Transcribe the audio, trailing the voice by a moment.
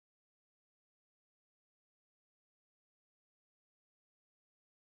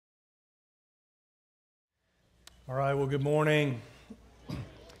All right, well, good morning.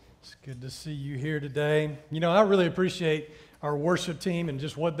 It's good to see you here today. You know, I really appreciate our worship team and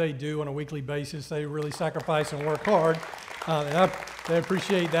just what they do on a weekly basis. They really sacrifice and work hard, they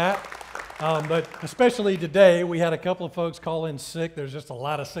appreciate that. But especially today, we had a couple of folks call in sick. There's just a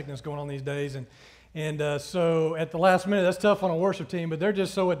lot of sickness going on these days, and so at the last minute, that's tough on a worship team, but they're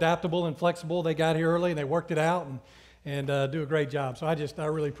just so adaptable and flexible. They got here early, and they worked it out and do a great job. So I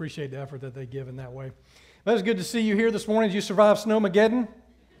really appreciate the effort that they give in that way. But it's good to see you here this morning. Did you survive Snowmageddon?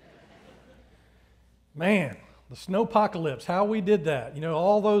 Man, the snowpocalypse, how we did that. You know,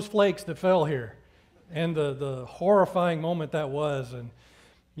 all those flakes that fell here and the horrifying moment that was. And,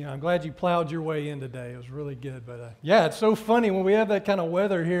 you know, I'm glad you plowed your way in today. It was really good. But, yeah, it's so funny when we have that kind of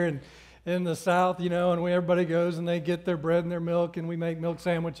weather here in the South, you know, and everybody goes and they get their bread and their milk and we make milk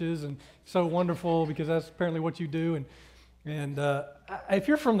sandwiches, and so wonderful because that's apparently what you do. And if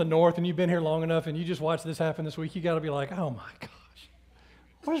you're from the North and you've been here long enough and you just watch this happen this week, you got to be like, oh my gosh,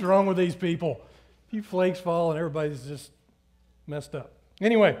 what is wrong with these people? A few flakes fall and everybody's just messed up.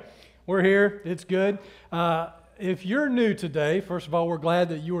 Anyway, we're here. It's good. If you're new today, first of all, we're glad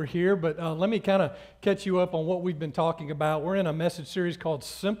that you are here, but let me kind of catch you up on what we've been talking about. We're in a message series called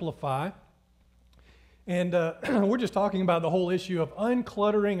Simplify, and we're just talking about the whole issue of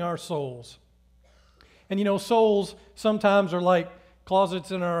uncluttering our souls. And you know, souls sometimes are like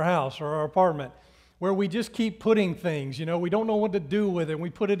closets in our house or our apartment where we just keep putting things. You know, we don't know what to do with it, and we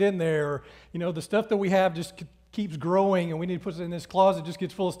put it in there. Or, you know, the stuff that we have just keeps growing, and we need to put it in this closet, just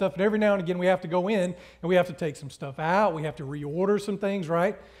gets full of stuff. And every now and again, we have to go in, and we have to take some stuff out. We have to reorder some things,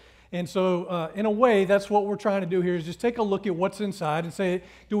 right? And so, in a way, that's what we're trying to do here is just take a look at what's inside and say,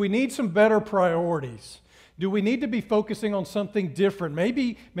 do we need some better priorities? Do we need to be focusing on something different?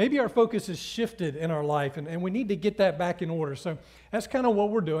 Maybe our focus is shifted in our life, and we need to get that back in order. So that's kind of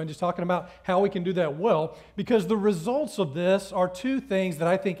what we're doing, just talking about how we can do that well, because the results of this are two things that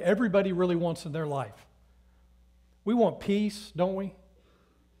I think everybody really wants in their life. We want peace, don't we?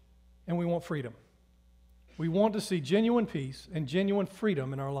 And we want freedom. We want to see genuine peace and genuine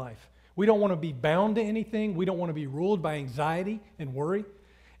freedom in our life. We don't want to be bound to anything. We don't want to be ruled by anxiety and worry.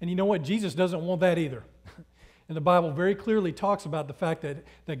 And you know what? Jesus doesn't want that either. And the Bible very clearly talks about the fact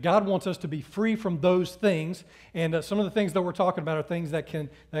that God wants us to be free from those things. And some of the things that we're talking about are things that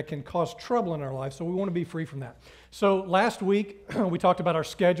can cause trouble in our life. So we want to be free from that. So last week, we talked about our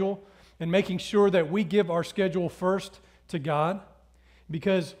schedule and making sure that we give our schedule first to God.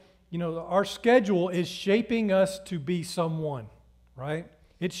 Because, you know, our schedule is shaping us to be someone, right?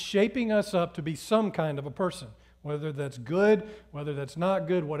 It's shaping us up to be some kind of a person. Whether that's good, whether that's not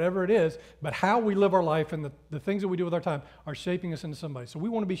good, whatever it is, but how we live our life and the things that we do with our time are shaping us into somebody. So we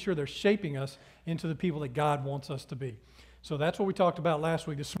want to be sure they're shaping us into the people that God wants us to be. So that's what we talked about last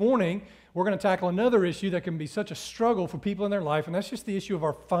week. This morning, we're going to tackle another issue that can be such a struggle for people in their life, and that's just the issue of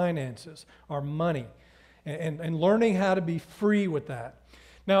our finances, our money, and learning how to be free with that.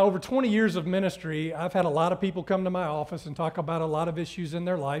 Now, over 20 years of ministry, I've had a lot of people come to my office and talk about a lot of issues in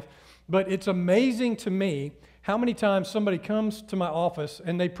their life, but it's amazing to me how many times somebody comes to my office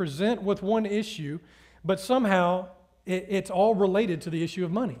and they present with one issue, but somehow it's all related to the issue of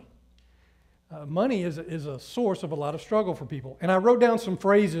money. Money is a source of a lot of struggle for people. And I wrote down some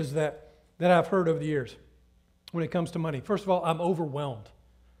phrases that I've heard over the years when it comes to money. First of all, I'm overwhelmed.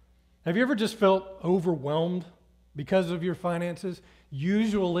 Have you ever just felt overwhelmed because of your finances?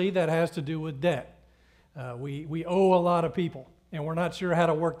 Usually that has to do with debt. We owe a lot of people, and we're not sure how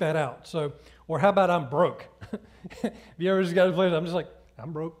to work that out. So, or how about I'm broke? Have you ever just got to a place, I'm just like,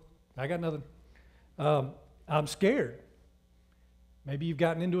 I'm broke. I got nothing. I'm scared. Maybe you've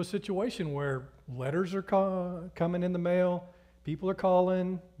gotten into a situation where letters are coming in the mail, people are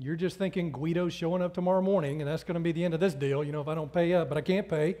calling, you're just thinking Guido's showing up tomorrow morning, and that's going to be the end of this deal, you know, if I don't pay up, but I can't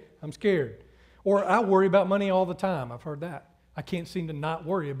pay, I'm scared. Or I worry about money all the time. I've heard that. I can't seem to not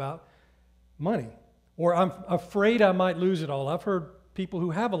worry about money. Or I'm afraid I might lose it all. I've heard people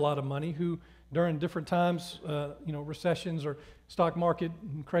who have a lot of money who, during different times, you know, recessions or stock market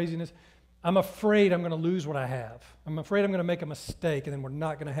and craziness, I'm afraid I'm going to lose what I have. I'm afraid I'm going to make a mistake, and then we're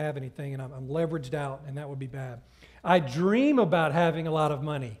not going to have anything, and I'm leveraged out, and that would be bad. I dream about having a lot of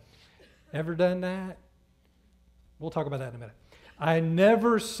money. Ever done that? We'll talk about that in a minute. I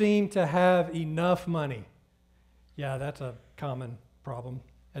never seem to have enough money. Yeah, that's a common problem.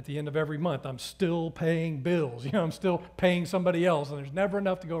 At the end of every month, I'm still paying bills. You know, I'm still paying somebody else, and there's never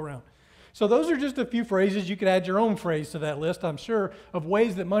enough to go around. So those are just a few phrases. You could add your own phrase to that list, I'm sure, of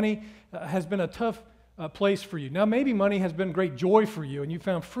ways that money has been a tough place for you. Now, maybe money has been great joy for you, and you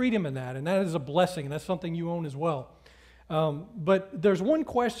found freedom in that, and that is a blessing, and that's something you own as well. But there's one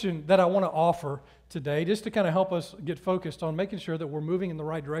question that I want to offer today, just to kind of help us get focused on making sure that we're moving in the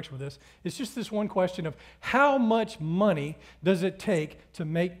right direction with this. It's just this one question of how much money does it take to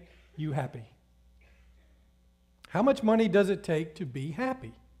make you happy? How much money does it take to be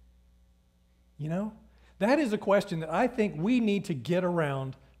happy? You know, that is a question that I think we need to get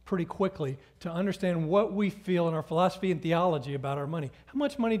around pretty quickly to understand what we feel in our philosophy and theology about our money. How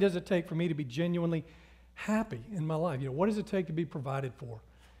much money does it take for me to be genuinely happy in my life? You know, what does it take to be provided for?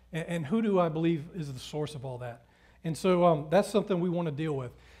 And who do I believe is the source of all that? And so that's something we want to deal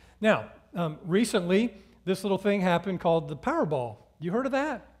with. Now, recently, this little thing happened called the Powerball. You heard of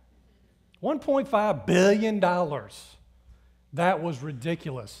that? $1.5 billion. That was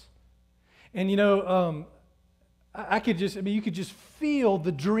ridiculous. And you know, you could just feel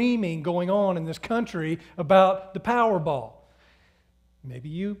the dreaming going on in this country about the Powerball. Maybe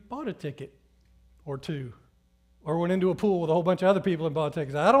you bought a ticket or two, or went into a pool with a whole bunch of other people and bought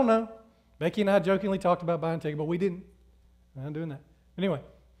tickets. I don't know. Becky and I jokingly talked about buying tickets, but we didn't. I'm not doing that. Anyway,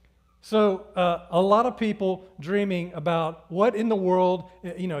 so a lot of people dreaming about what in the world,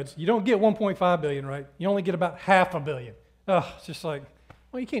 you know, you don't get 1.5 billion, right? You only get about $500 million. It's just like,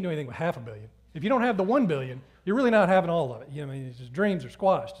 well, you can't do anything with $500 million. If you don't have the 1 billion, you're really not having all of it. You know, I mean, it's just dreams are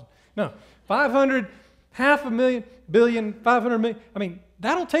squashed. No, 500, $500 million, 500 million. I mean,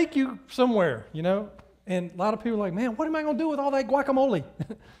 that'll take you somewhere, you know. And a lot of people are like, man, what am I going to do with all that guacamole?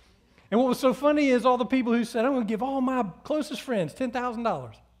 And what was so funny is all the people who said, I'm going to give all my closest friends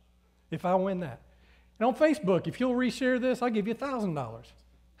 $10,000 if I win that. And on Facebook, if you'll reshare this, I'll give you $1,000.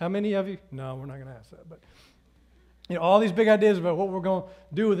 How many of you? No, we're not going to ask that. But you know, all these big ideas about what we're going to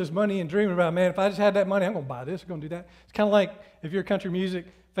do with this money and dreaming about, man, if I just had that money, I'm going to buy this, I'm going to do that. It's kind of like if you're a country music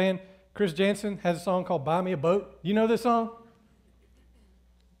fan, Chris Jansen has a song called Buy Me a Boat. You know this song?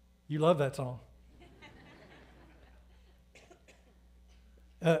 You love that song.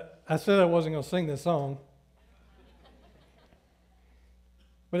 I said I wasn't going to sing this song.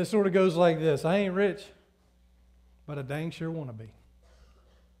 But it sort of goes like this. I ain't rich, but I dang sure want to be.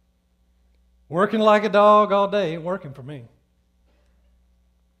 Working like a dog all day ain't working for me.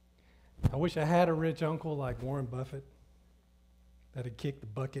 I wish I had a rich uncle like Warren Buffett that'd kick the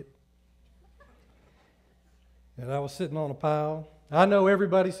bucket. And I was sitting on a pile. I know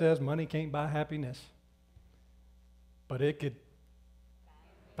everybody says money can't buy happiness, but it could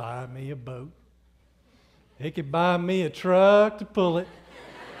buy me a boat. It could buy me a truck to pull it.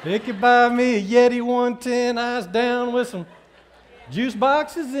 It could buy me a Yeti 110 eyes down with some juice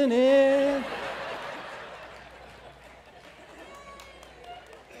boxes in it.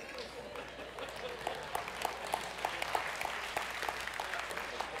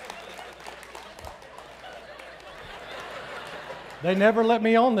 They never let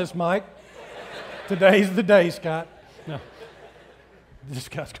me on this mic. Today's the day, Scott. No. This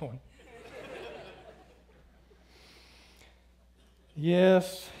guy's going.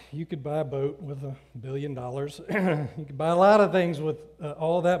 Yes, you could buy a boat with $1 billion. You could buy a lot of things with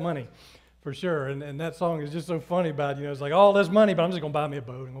all that money, for sure. And that song is just so funny about, you know, it's like all this money, but I'm just going to buy me a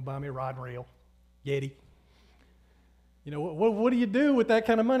boat. I'm going to buy me a rod and reel, Yeti. You know, what do you do with that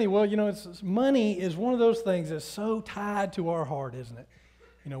kind of money? Well, you know, money is one of those things that's so tied to our heart, isn't it?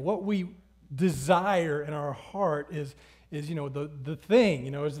 You know, what we desire in our heart is you know, the thing,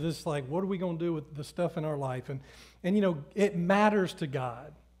 you know, is this like, what are we going to do with the stuff in our life? And, you know, it matters to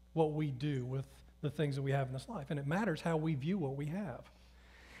God what we do with the things that we have in this life. And it matters how we view what we have.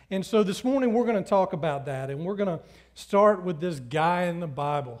 And so this morning we're going to talk about that. And we're going to start with this guy in the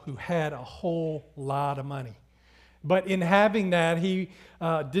Bible who had a whole lot of money. But in having that, he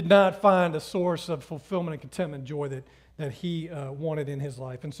did not find a source of fulfillment and contentment and joy that he wanted in his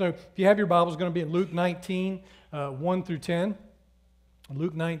life. And so if you have your Bible, it's going to be in Luke 19, 1 through 10.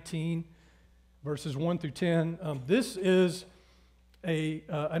 Luke 19, verses 1 through 10. This is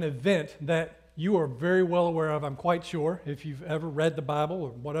an event that you are very well aware of, I'm quite sure, if you've ever read the Bible or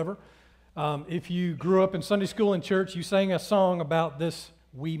whatever. If you grew up in Sunday school and church, you sang a song about this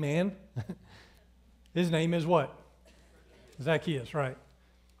wee man. His name is what? Zacchaeus, right.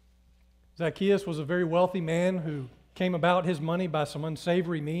 Zacchaeus was a very wealthy man who came about his money by some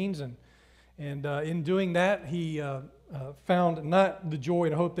unsavory means, and in doing that, he found not the joy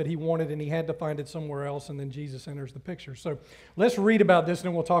and hope that he wanted, and he had to find it somewhere else, and then Jesus enters the picture. So let's read about this, and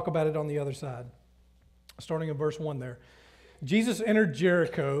then we'll talk about it on the other side, starting in verse 1 there. Jesus entered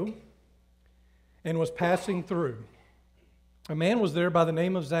Jericho and was passing through. A man was there by the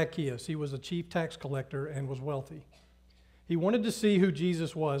name of Zacchaeus. He was a chief tax collector and was wealthy. He wanted to see who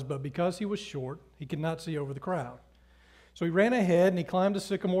Jesus was, but because he was short, he could not see over the crowd. So he ran ahead and he climbed a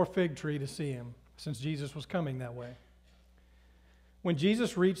sycamore fig tree to see him, since Jesus was coming that way. When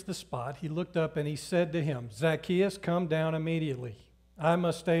Jesus reached the spot, he looked up and he said to him, "Zacchaeus, come down immediately. I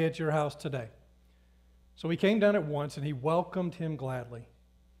must stay at your house today." So he came down at once and he welcomed him gladly.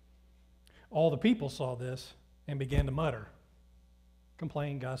 All the people saw this and began to mutter,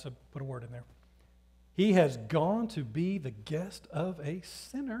 complain, gossip, put a word in there. "He has gone to be the guest of a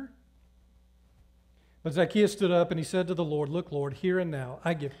sinner." But Zacchaeus stood up and he said to the Lord, "Look, Lord, here and now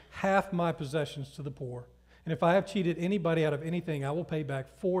I give half my possessions to the poor. And if I have cheated anybody out of anything, I will pay back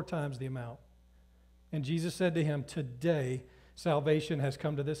 4 times the amount." And Jesus said to him, "Today salvation has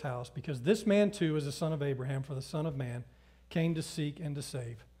come to this house, because this man too is a son of Abraham, for the Son of Man came to seek and to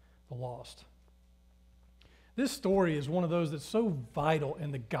save the lost." This story is one of those that's so vital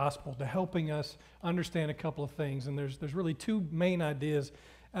in the gospel to helping us understand a couple of things. And there's really 2 main ideas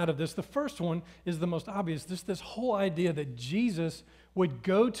out of this. The first one is the most obvious. This whole idea that Jesus would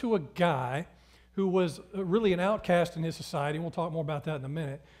go to a guy who was really an outcast in his society, and we'll talk more about that in a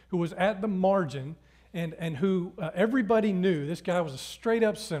minute, who was at the margin and who everybody knew this guy was a straight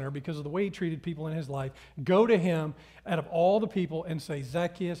up sinner because of the way he treated people in his life, go to him out of all the people and say,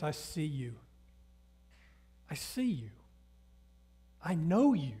 "Zacchaeus, I see you. I see you. I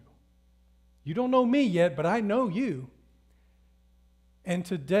know you. You don't know me yet, but I know you. And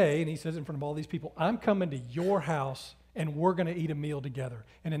today," and he says in front of all these people, "I'm coming to your house and we're going to eat a meal together."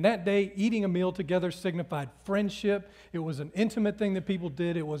 And in that day, eating a meal together signified friendship. It was an intimate thing that people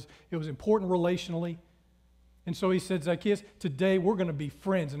did. It was important relationally. And so he said, "Zacchaeus, today we're going to be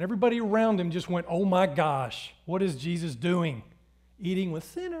friends." And everybody around him just went, "Oh my gosh, what is Jesus doing? Eating with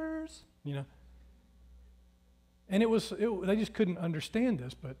sinners," you know. And they just couldn't understand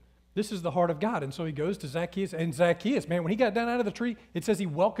this, but this is the heart of God. And so he goes to Zacchaeus, and Zacchaeus, man, when he got down out of the tree, it says he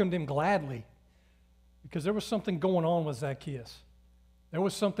welcomed him gladly, because there was something going on with Zacchaeus. There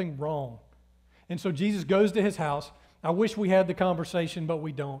was something wrong. And so Jesus goes to his house. I wish we had the conversation, but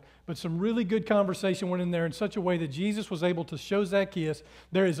we don't. But some really good conversation went in there in such a way that Jesus was able to show Zacchaeus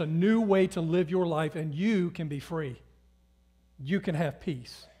there is a new way to live your life, and you can be free. You can have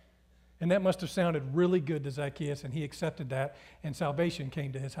peace. And that must have sounded really good to Zacchaeus, and he accepted that, and salvation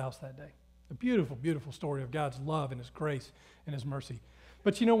came to his house that day. A beautiful, beautiful story of God's love and his grace and his mercy.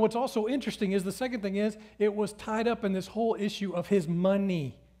 But you know what's also interesting is the second thing is it was tied up in this whole issue of his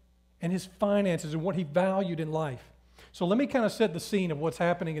money and his finances and what he valued in life. So let me kind of set the scene of what's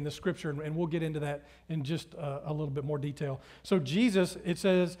happening in the scripture, and we'll get into that in just a little bit more detail. So Jesus, it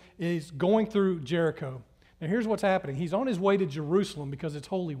says, is going through Jericho. Now here's what's happening. He's on his way to Jerusalem because it's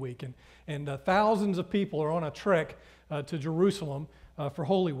Holy Week, and thousands of people are on a trek to Jerusalem for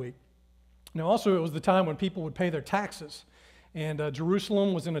Holy Week. Now also it was the time when people would pay their taxes, and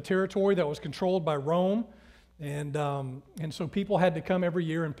Jerusalem was in a territory that was controlled by Rome, and so people had to come every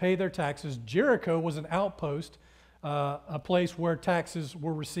year and pay their taxes. Jericho was an outpost, a place where taxes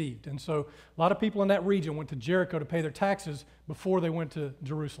were received, and so a lot of people in that region went to Jericho to pay their taxes before they went to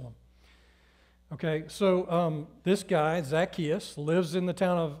Jerusalem. Okay, so this guy, Zacchaeus, lives in the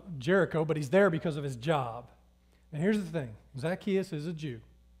town of Jericho, but he's there because of his job. And here's the thing. Zacchaeus is a Jew.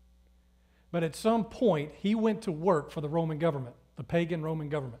 But at some point, he went to work for the Roman government, the pagan Roman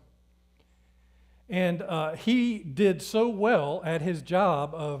government. And he did so well at his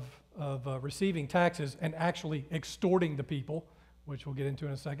job of receiving taxes and actually extorting the people, which we'll get into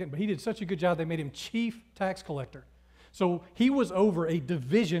in a second. But he did such a good job, they made him chief tax collector. So he was over a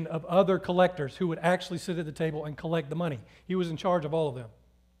division of other collectors who would actually sit at the table and collect the money. He was in charge of all of them.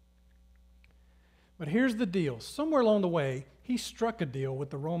 But here's the deal. Somewhere along the way, he struck a deal with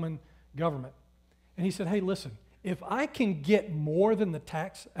the Roman government. And he said, "Hey, listen, if I can get more than the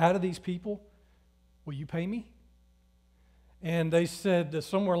tax out of these people, will you pay me?" And they said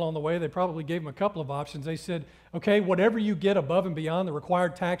somewhere along the way, they probably gave him a couple of options. They said, "Okay, whatever you get above and beyond the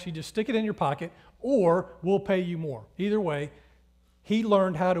required tax, you just stick it in your pocket, or we'll pay you more." Either way, he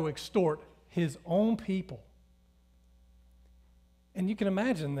learned how to extort his own people. And you can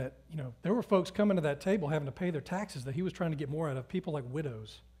imagine that, there were folks coming to that table having to pay their taxes that he was trying to get more out of, people like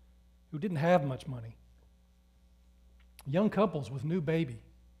widows who didn't have much money, young couples with new baby,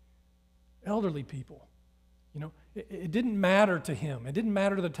 elderly people. It didn't matter to him. It didn't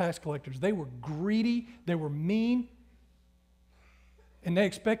matter to the tax collectors. They were greedy. They were mean. And they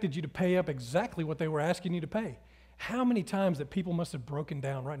expected you to pay up exactly what they were asking you to pay. How many times that people must have broken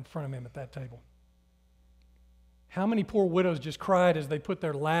down right in front of him at that table? How many poor widows just cried as they put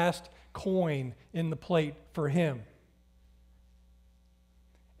their last coin in the plate for him?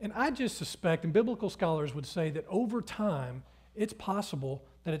 And I just suspect, and biblical scholars would say, that over time, it's possible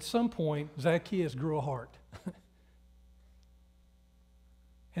that at some point Zacchaeus grew a heart.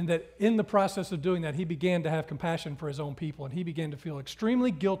 And that in the process of doing that, he began to have compassion for his own people, and he began to feel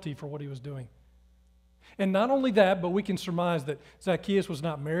extremely guilty for what he was doing. And not only that, but we can surmise that Zacchaeus was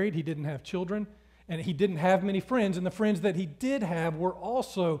not married, he didn't have children, and he didn't have many friends, and the friends that he did have were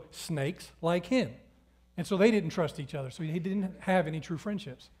also snakes like him. And so they didn't trust each other, so he didn't have any true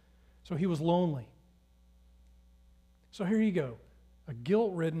friendships. So he was lonely. So here you go, a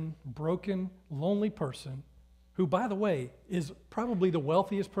guilt-ridden, broken, lonely person who, by the way, is probably the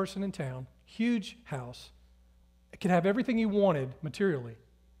wealthiest person in town, huge house, could have everything he wanted materially,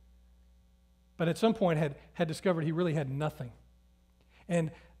 but at some point had discovered he really had nothing.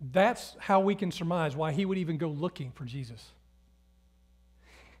 And that's how we can surmise why he would even go looking for Jesus.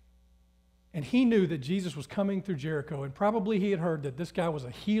 And he knew that Jesus was coming through Jericho, and probably he had heard that this guy was a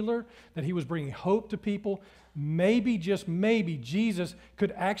healer, that he was bringing hope to people. Maybe, just maybe, Jesus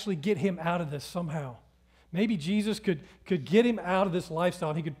could actually get him out of this somehow. Maybe Jesus could get him out of this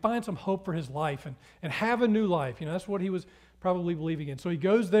lifestyle. He could find some hope for his life and have a new life. That's what he was probably believing in. So he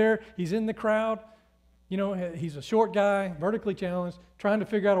goes there. He's in the crowd. He's a short guy, vertically challenged, trying to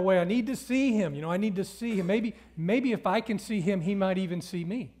figure out a way. I need to see him. I need to see him. Maybe if I can see him, he might even see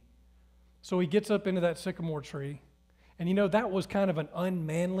me. So he gets up into that sycamore tree. And that was kind of an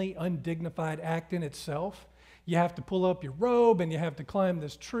unmanly, undignified act in itself. You have to pull up your robe and you have to climb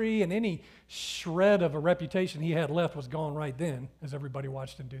this tree, and any shred of a reputation he had left was gone right then, as everybody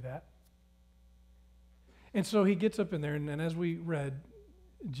watched him do that. And so he gets up in there, and as we read,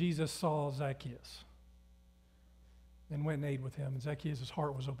 Jesus saw Zacchaeus and went and ate with him. And Zacchaeus'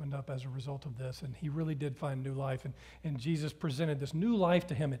 heart was opened up as a result of this, and he really did find new life. And Jesus presented this new life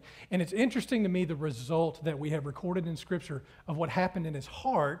to him. And it's interesting to me, the result that we have recorded in Scripture of what happened in his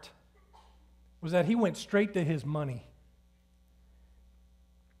heart was that he went straight to his money.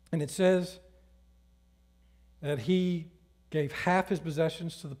 And it says that he gave half his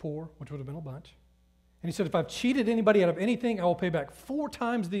possessions to the poor, which would have been a bunch. And he said, if I've cheated anybody out of anything, I will pay back 4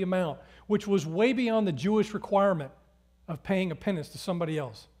 times the amount, which was way beyond the Jewish requirement of paying a penance to somebody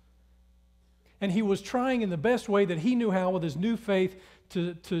else. And he was trying in the best way that he knew how with his new faith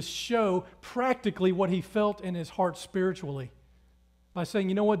to show practically what he felt in his heart spiritually. By saying,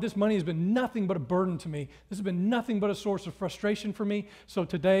 you know what, this money has been nothing but a burden to me. This has been nothing but a source of frustration for me. So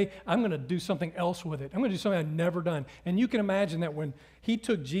today, I'm going to do something else with it. I'm going to do something I've never done. And you can imagine that when he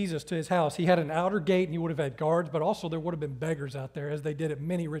took Jesus to his house, he had an outer gate and he would have had guards, but also there would have been beggars out there, as they did at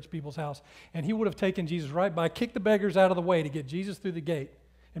many rich people's house. And he would have taken Jesus right by, kicked the beggars out of the way to get Jesus through the gate,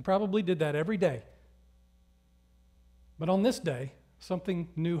 and probably did that every day. But on this day, something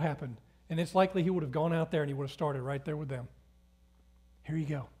new happened. And it's likely he would have gone out there and he would have started right there with them. Here you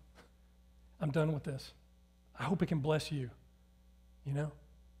go. I'm done with this. I hope it can bless you. And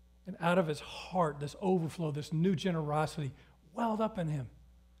out of his heart, this overflow, this new generosity welled up in him.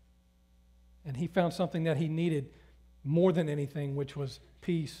 And he found something that he needed more than anything, which was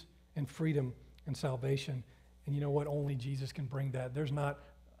peace and freedom and salvation. And you know what? Only Jesus can bring that. There's not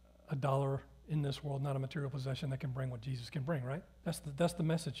a dollar in this world, not a material possession, that can bring what Jesus can bring, right? That's the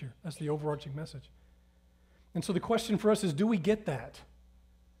message here. That's the overarching message. And so the question for us is, do we get that?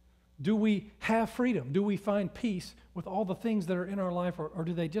 Do we have freedom? Do we find peace with all the things that are in our life, or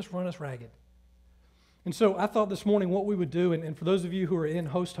do they just run us ragged? And so I thought this morning what we would do, and for those of you who are in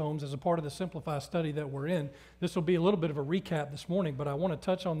host homes as a part of the Simplify study that we're in, this will be a little bit of a recap this morning, but I want to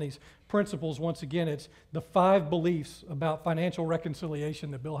touch on these principles once again. It's the 5 beliefs about financial reconciliation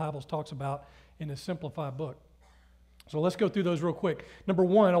that Bill Hybels talks about in his Simplify book. So let's go through those real quick. Number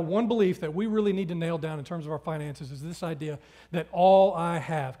one belief that we really need to nail down in terms of our finances is this idea that all I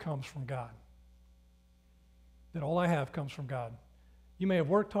have comes from God. That all I have comes from God. You may have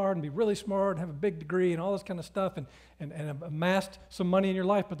worked hard and be really smart and have a big degree and all this kind of stuff and amassed some money in your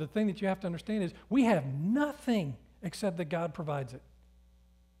life, but the thing that you have to understand is we have nothing except that God provides it.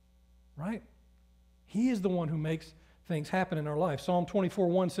 Right? He is the one who makes things happen in our life. Psalm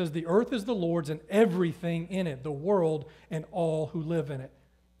 24:1 says, the earth is the Lord's and everything in it, the world and all who live in it.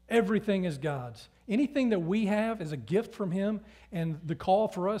 Everything is God's. Anything that we have is a gift from Him, and the call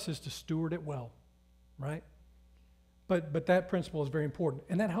for us is to steward it well, right? But that principle is very important,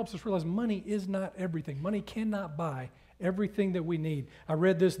 and that helps us realize money is not everything. Money cannot buy everything that we need. I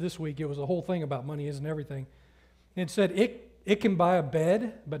read this week. It was a whole thing about money isn't everything. And it said it can buy a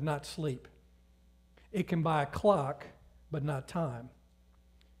bed, but not sleep. It can buy a clock, but not time.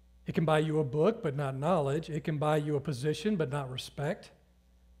 It can buy you a book, but not knowledge. It can buy you a position, but not respect.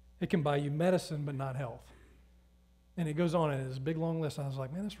 It can buy you medicine, but not health. And it goes on, and it's a big, long list. I was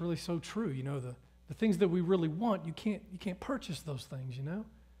like, man, that's really so true. The things that we really want, you can't purchase those things,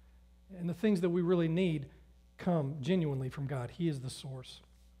 And the things that we really need come genuinely from God. He is the source.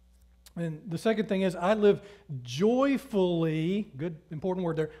 And the second thing is I live joyfully, good, important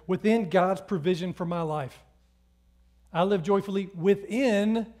word there, within God's provision for my life. I live joyfully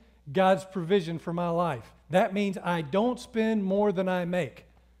within God's provision for my life. That means I don't spend more than I make.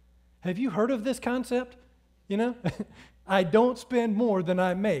 Have you heard of this concept? You know, I don't spend more than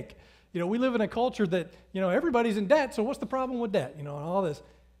I make. You know, we live in a culture that, you know, everybody's in debt, so what's the problem with debt? You know, and all this.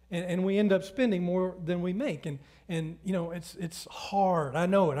 And we end up spending more than we make. And you know, it's hard. I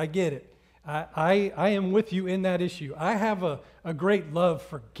know it. I get it. I am with you in that issue. I have a great love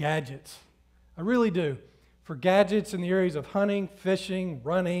for gadgets. I really do. For gadgets in the areas of hunting, fishing,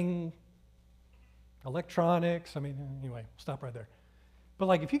 running, electronics. I mean, anyway, stop right there. But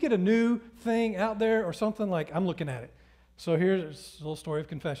like if you get a new thing out there or something, like I'm looking at it. So here's a little story of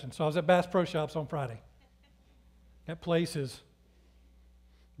confession. So I was at Bass Pro Shops on Friday. That place is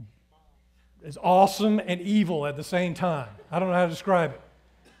awesome and evil at the same time. I don't know how to describe it.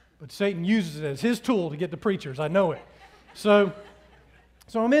 But Satan uses it as his tool to get the preachers. I know it. So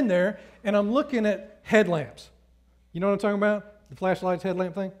I'm in there, and I'm looking at headlamps. You know what I'm talking about? The flashlights,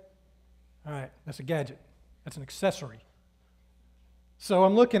 headlamp thing? All right, that's a gadget. That's an accessory. So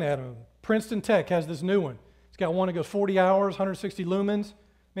I'm looking at them. Princeton Tech has this new one. It's got one that goes 40 hours, 160 lumens.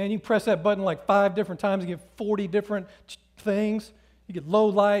 Man, you press that button like 5 different times and get 40 different things. You get low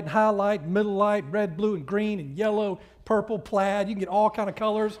light, high light, middle light, red, blue, and green, and yellow, purple, plaid. You can get all kind of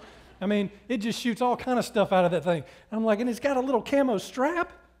colors. I mean, it just shoots all kind of stuff out of that thing. I'm like, and it's got a little camo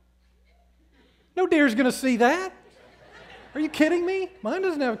strap. No deer's going to see that. Are you kidding me? Mine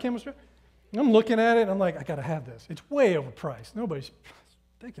doesn't have a camo strap. I'm looking at it, and I'm like, I got to have this. It's way overpriced. It's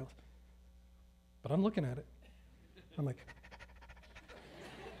ridiculous. But I'm looking at it. I'm like,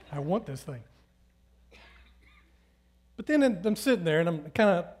 I want this thing. But then I'm sitting there, and I'm kind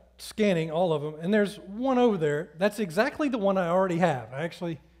of scanning all of them, and there's one over there. That's exactly the one I already have. I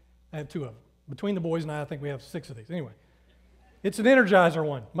have 2 of them. Between the boys and I think we have 6 of these. Anyway, it's an Energizer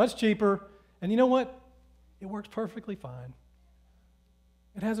one, much cheaper. And you know what? It works perfectly fine.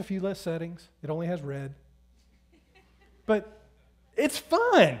 It has a few less settings. It only has red. But it's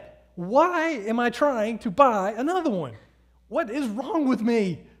fine. Why am I trying to buy another one? What is wrong with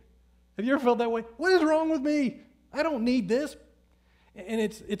me? Have you ever felt that way? What is wrong with me? I don't need this. And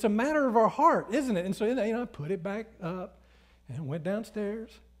it's a matter of our heart, isn't it? And so, you know, I put it back up and went downstairs.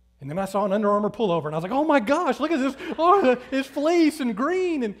 And then I saw an Under Armour pullover, and I was like, oh my gosh, look at this. Oh, it's fleece and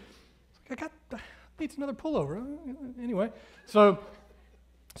green. And I need another pullover. Anyway, so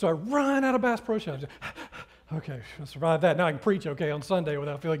I run out of Bass Pro Shops. Okay, I'll survive that. Now I can preach, okay, on Sunday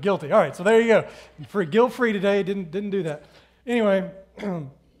without feeling guilty. All right, so there you go. Guilt-free today, didn't do that. Anyway,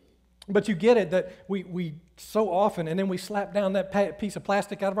 but you get it that we so often, and then we slap down that piece of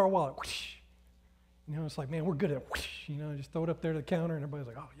plastic out of our wallet. Whoosh. You know, it's like, man, we're good at whoosh. You know, just throw it up there to the counter, and everybody's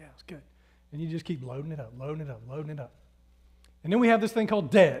like, oh, yeah, it's good. And you just keep loading it up, loading it up, loading it up. And then we have this thing called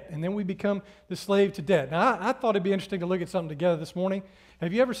debt, and then we become the slave to debt. Now, I thought it'd be interesting to look at something together this morning.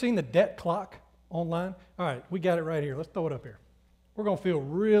 Have you ever seen the debt clock online? All right, we got it right here. Let's throw it up here. We're going to feel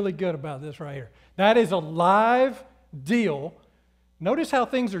really good about this right here. That is a live deal. Notice how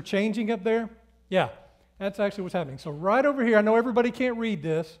things are changing up there? Yeah, that's actually what's happening. So right over here, I know everybody can't read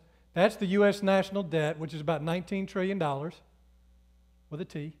this. That's the U.S. national debt, which is about $19 trillion with a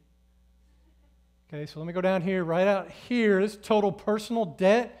T. Okay, so let me go down here. Right out here, this total personal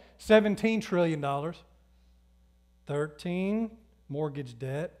debt, $17 trillion. 13, mortgage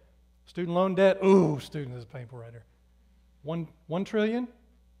debt. Student loan debt, ooh, student is painful right here. $1 trillion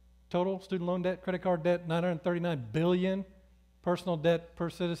total student loan debt, credit card debt, $939 billion. Personal debt per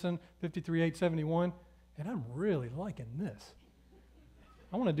citizen, $53,871. And I'm really liking this.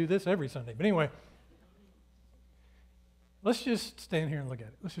 I want to do this every Sunday. But anyway, let's just stand here and look at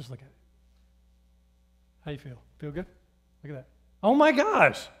it. Let's just look at it. How you feel? Feel good? Look at that. Oh my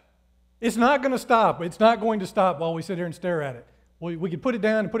gosh. It's not going to stop. It's not going to stop while we sit here and stare at it. We could put it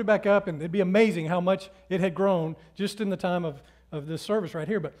down and put it back up, and it'd be amazing how much it had grown just in the time of this service right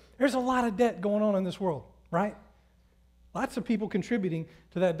here. But there's a lot of debt going on in this world, right? Lots of people contributing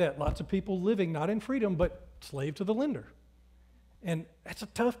to that debt. Lots of people living not in freedom, but slave to the lender. And that's a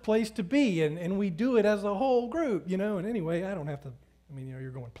tough place to be, and we do it as a whole group, you know. And anyway, I don't have to, I mean, you know,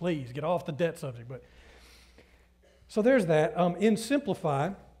 you're going, please, get off the debt subject. But so there's that. In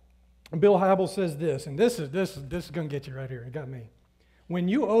Simplify, Bill Hybels says this, and this is going to get you right here. It got me. When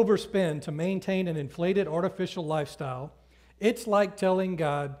you overspend to maintain an inflated artificial lifestyle, it's like telling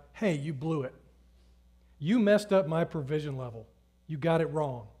God, hey, you blew it. You messed up my provision level. You got it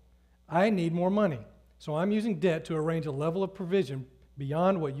wrong. I need more money. So I'm using debt to arrange a level of provision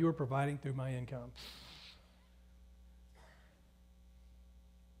beyond what you are providing through my income.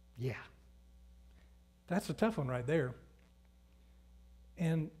 Yeah. That's a tough one right there.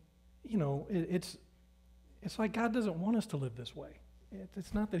 And, it's like God doesn't want us to live this way.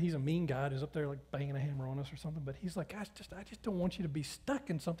 It's not that he's a mean God who's up there like banging a hammer on us or something, but he's like, I just don't want you to be stuck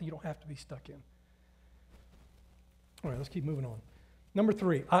in something you don't have to be stuck in. All right, let's keep moving on. Number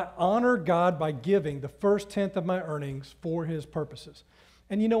 3, I honor God by giving the first tenth of my earnings for his purposes.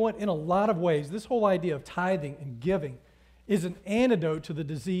 And you know what? In a lot of ways, this whole idea of tithing and giving is an antidote to the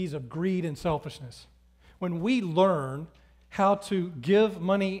disease of greed and selfishness. When we learn how to give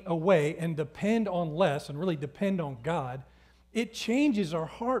money away and depend on less and really depend on God, it changes our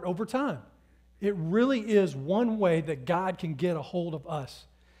heart over time. It really is one way that God can get a hold of us.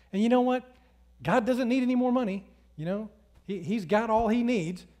 And you know what? God doesn't need any more money. He's got all he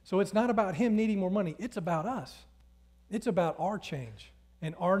needs. So it's not about him needing more money. It's about us. It's about our change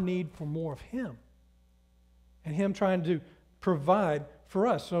and our need for more of him. And him trying to provide for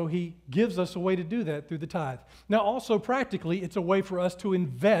us. So he gives us a way to do that through the tithe. Now also practically, it's a way for us to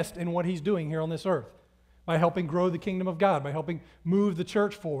invest in what he's doing here on this earth by helping grow the kingdom of God, by helping move the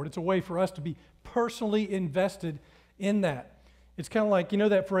church forward. It's a way for us to be personally invested in that. It's kind of like,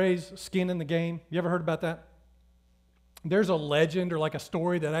 that phrase, skin in the game? You ever heard about that? There's a legend or like a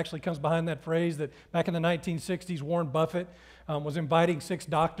story that actually comes behind that phrase that back in the 1960s, Warren Buffett was inviting 6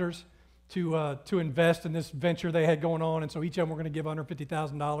 doctors to invest in this venture they had going on, and so each of them were going to give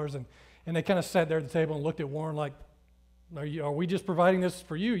 $150,000, and they kind of sat there at the table and looked at Warren like, are we just providing this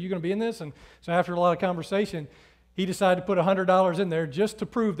for you? Are you going to be in this? And so after a lot of conversation, he decided to put $100 in there just to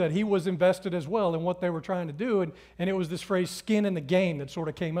prove that he was invested as well in what they were trying to do. And it was this phrase, skin in the game, that sort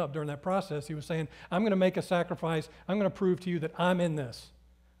of came up during that process. He was saying, I'm going to make a sacrifice. I'm going to prove to you that I'm in this.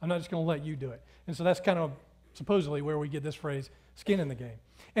 I'm not just going to let you do it. And so that's kind of supposedly where we get this phrase, skin in the game.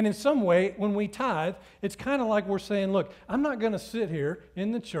 And in some way, when we tithe, it's kind of like we're saying, look, I'm not going to sit here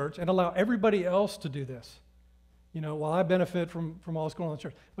in the church and allow everybody else to do this. While I benefit from all that's going on in the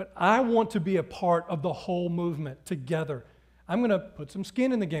church. But I want to be a part of the whole movement together. I'm going to put some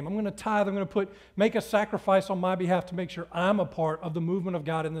skin in the game. I'm going to tithe. I'm going to make a sacrifice on my behalf to make sure I'm a part of the movement of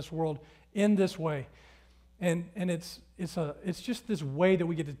God in this world in this way. And it's just this way that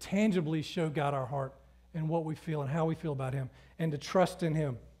we get to tangibly show God our heart and what we feel and how we feel about him and to trust in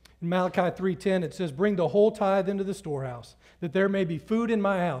him. In Malachi 3:10, it says, bring the whole tithe into the storehouse, that there may be food in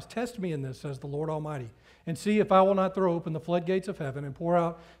my house. Test me in this, says the Lord Almighty, and see if I will not throw open the floodgates of heaven and pour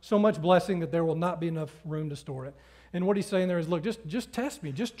out so much blessing that there will not be enough room to store it. And what he's saying there is, look, just test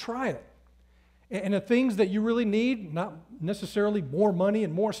me, just try it. And the things that you really need, not necessarily more money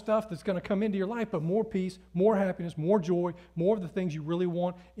and more stuff that's going to come into your life, but more peace, more happiness, more joy, more of the things you really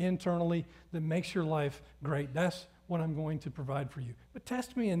want internally that makes your life great. That's what I'm going to provide for you. But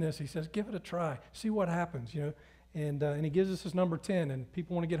test me in this, he says, give it a try, see what happens, And he gives us his number 10, and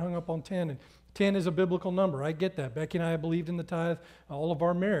people want to get hung up on 10, and 10 is a biblical number. I get that. Becky and I have believed in the tithe all of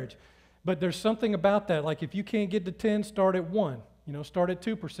our marriage. But there's something about that. Like if you can't get to 10, start at 1. Start at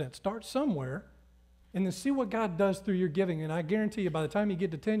 2%. Start somewhere and then see what God does through your giving. And I guarantee you by the time you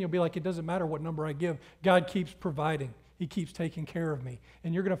get to 10, you'll be like, it doesn't matter what number I give. God keeps providing. He keeps taking care of me.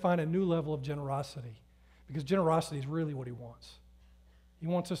 And you're going to find a new level of generosity because generosity is really what he wants. He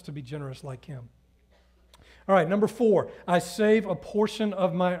wants us to be generous like him. All right, number 4, I save a portion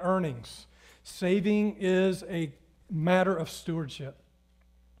of my earnings. Saving is a matter of stewardship.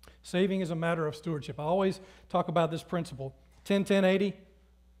 Saving is a matter of stewardship. I always talk about this principle. 10, 10, 80.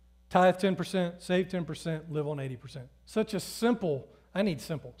 Tithe 10%, save 10%, live on 80%. Such a simple, I need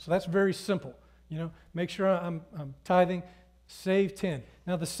simple. So that's very simple. Make sure I'm tithing, save 10.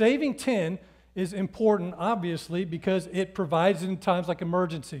 Now the saving 10 is important, obviously, because it provides in times like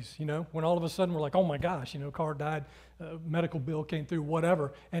emergencies, when all of a sudden we're like, oh my gosh, car died, medical bill came through,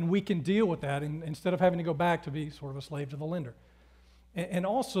 whatever, and we can deal with that instead of having to go back to be sort of a slave to the lender. And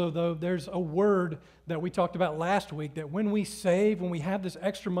also, though, there's a word that we talked about last week that when we save, when we have this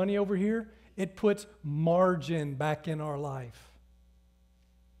extra money over here, it puts margin back in our life.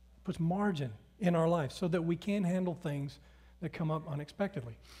 It puts margin in our life so that we can handle things that come up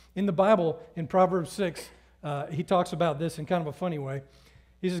unexpectedly. In the Bible, in Proverbs 6, he talks about this in kind of a funny way.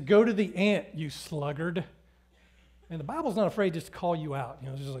 He says, go to the ant, you sluggard. And the Bible's not afraid just to call you out.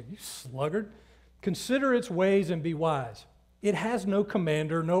 It's just like, you sluggard. Consider its ways and be wise. It has no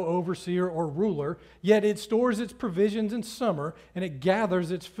commander, no overseer or ruler, yet it stores its provisions in summer and it gathers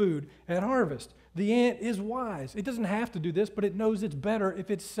its food at harvest. The ant is wise. It doesn't have to do this, but it knows it's better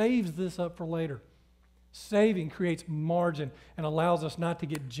if it saves this up for later. Saving creates margin and allows us not to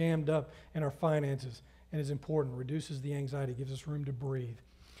get jammed up in our finances and is important, reduces the anxiety, gives us room to breathe.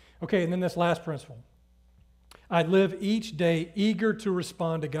 Okay, and then this last principle. I live each day eager to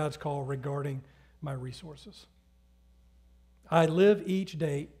respond to God's call regarding my resources. I live each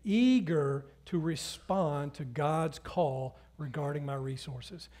day eager to respond to God's call regarding my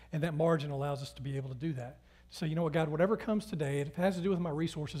resources. And that margin allows us to be able to do that. So, you know what, God, whatever comes today, if it has to do with my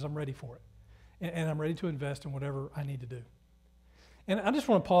resources, I'm ready for it. And I'm ready to invest in whatever I need to do. And I just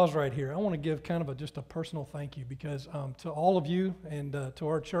want to pause right here. I want to give kind of just a personal thank you because to all of you and to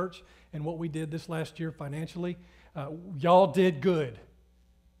our church and what we did this last year financially, y'all did good.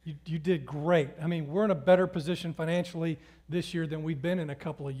 You did great. I mean, we're in a better position financially this year than we've been in a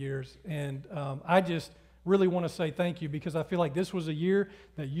couple of years. And I just really want to say thank you because I feel like this was a year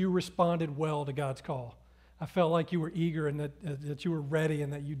that you responded well to God's call. I felt like you were eager and that you were ready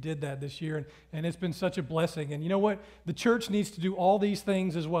and that you did that this year. And it's been such a blessing. And you know what? The church needs to do all these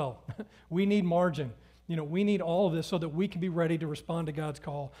things as well. We need margin. You know, we need all of this so that we can be ready to respond to God's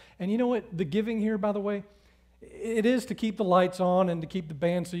call. And you know what? The giving here, by the way, it is to keep the lights on and to keep the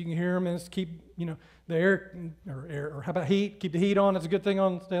band so you can hear them, and it's to keep, you know, the air, or how about heat? Keep the heat on. It's a good thing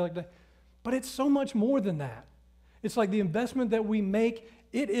on a day like that. But it's so much more than that. It's like the investment that we make,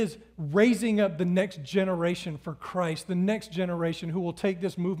 it is raising up the next generation for Christ, the next generation who will take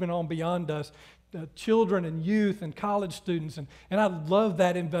this movement on beyond us, children and youth and college students. And I love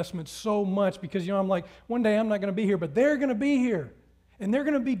that investment so much because, you know, I'm like, one day I'm not going to be here, but they're going to be here. And they're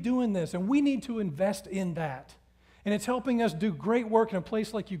going to be doing this, and we need to invest in that. And it's helping us do great work in a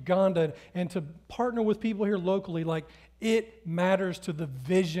place like Uganda and to partner with people here locally. Like, it matters to the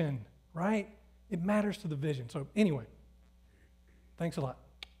vision, right? It matters to the vision. So anyway, thanks a lot.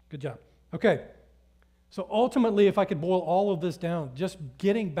 Good job. Okay, so ultimately, if I could boil all of this down, just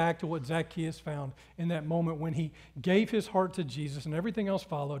getting back to what Zacchaeus found in that moment when he gave his heart to Jesus and everything else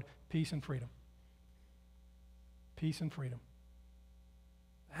followed, peace and freedom. Peace and freedom.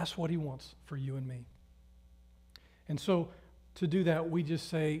 That's what he wants for you and me. And so to do that, we just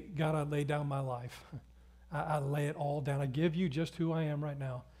say, God, I lay down my life. I lay it all down. I give you just who I am right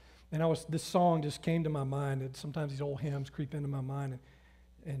now. And this song just came to my mind. And sometimes these old hymns creep into my mind.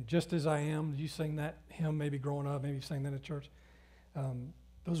 And just as I am, you sing that hymn maybe growing up, maybe you sang that at church.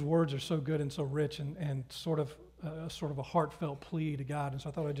 Those words are so good and so rich and sort of a heartfelt plea to God. And so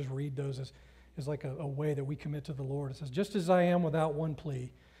I thought I'd just read those as like a way that we commit to the Lord. It says, just as I am without one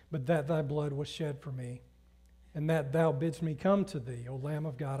plea, but that thy blood was shed for me, and that thou bidst me come to thee, O Lamb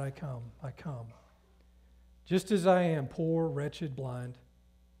of God, I come, I come. Just as I am poor, wretched, blind,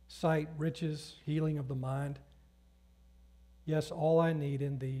 sight, riches, healing of the mind, yes, all I need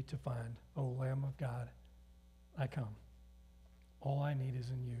in thee to find, O Lamb of God, I come. All I need is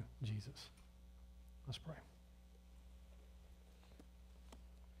in you, Jesus. Let's pray.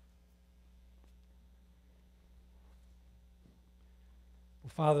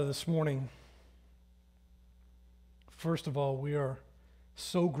 Well, Father, this morning, first of all, we are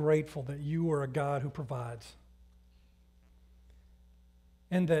so grateful that you are a God who provides.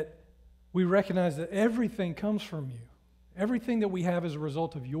 And that we recognize that everything comes from you. Everything that we have is a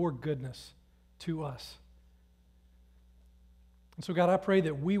result of your goodness to us. And so, God, I pray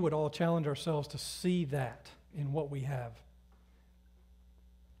that we would all challenge ourselves to see that in what we have.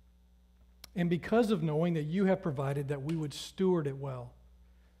 And because of knowing that you have provided, that we would steward it well.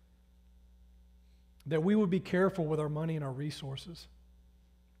 That we would be careful with our money and our resources.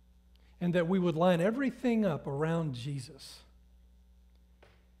 And that we would line everything up around Jesus.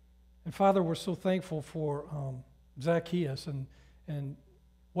 And Father, we're so thankful for Zacchaeus and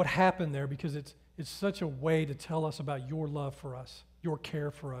what happened there, because it's such a way to tell us about your love for us, your care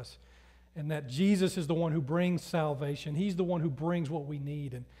for us, and that Jesus is the one who brings salvation. He's the one who brings what we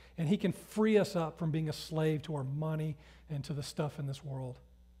need, and he can free us up from being a slave to our money and to the stuff in this world.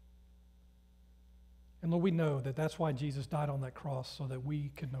 And Lord, we know that that's why Jesus died on that cross, so that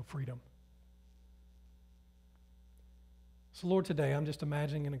we could know freedom. So Lord, today I'm just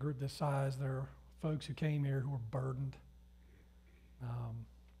imagining in a group this size, there are folks who came here who are burdened,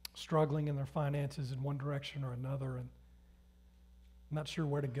 struggling in their finances in one direction or another, and not sure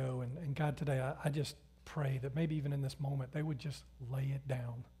where to go. And God, today I just pray that maybe even in this moment they would just lay it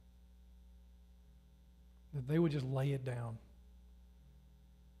down. That they would just lay it down.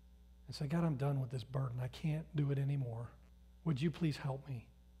 And say, God, I'm done with this burden. I can't do it anymore. Would you please help me?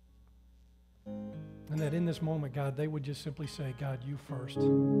 And that in this moment, God, they would just simply say, God, you first.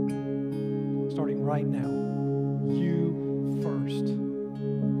 Starting right now, you first.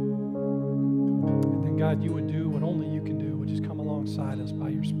 And then, God, you would do what only you can do, which is come alongside us by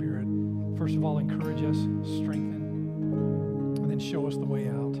your Spirit. First of all, encourage us, strengthen, and then show us the way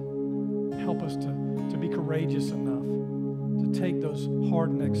out. Help us to be courageous enough to take those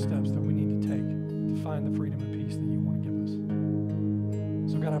hard next steps that we need to take. to find the freedom and peace that you want to give us.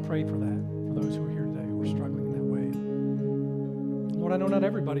 So God, I pray for that, for those who are here today who are struggling in that way. Lord, I know not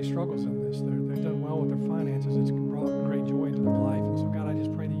everybody struggles in this. They've done well with their finances. It's brought great joy into their life. And so God, I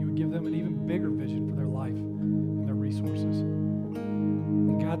just pray that you would give them an even bigger vision for their life and their resources.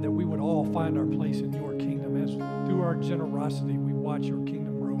 And God, that we would all find our place in your kingdom as through our generosity we watch your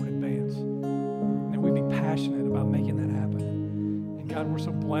kingdom grow and advance. And that we'd be passionate about making that happen. And God, we're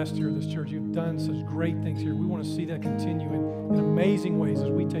so blessed here at this church. You've done such great things here. We want to see that continue in amazing ways as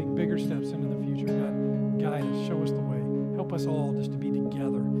we take bigger steps into the future. God, guide us, show us the way. Help us all just to be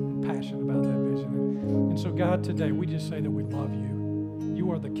together and passionate about that vision. And so, God, today we just say that we love you.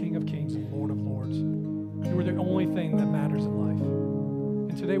 You are the King of Kings and Lord of Lords. You are the only thing that matters in life.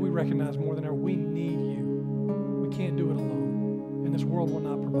 And today we recognize more than ever we need you. We can't do it alone. And this world will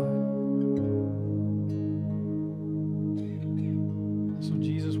not provide.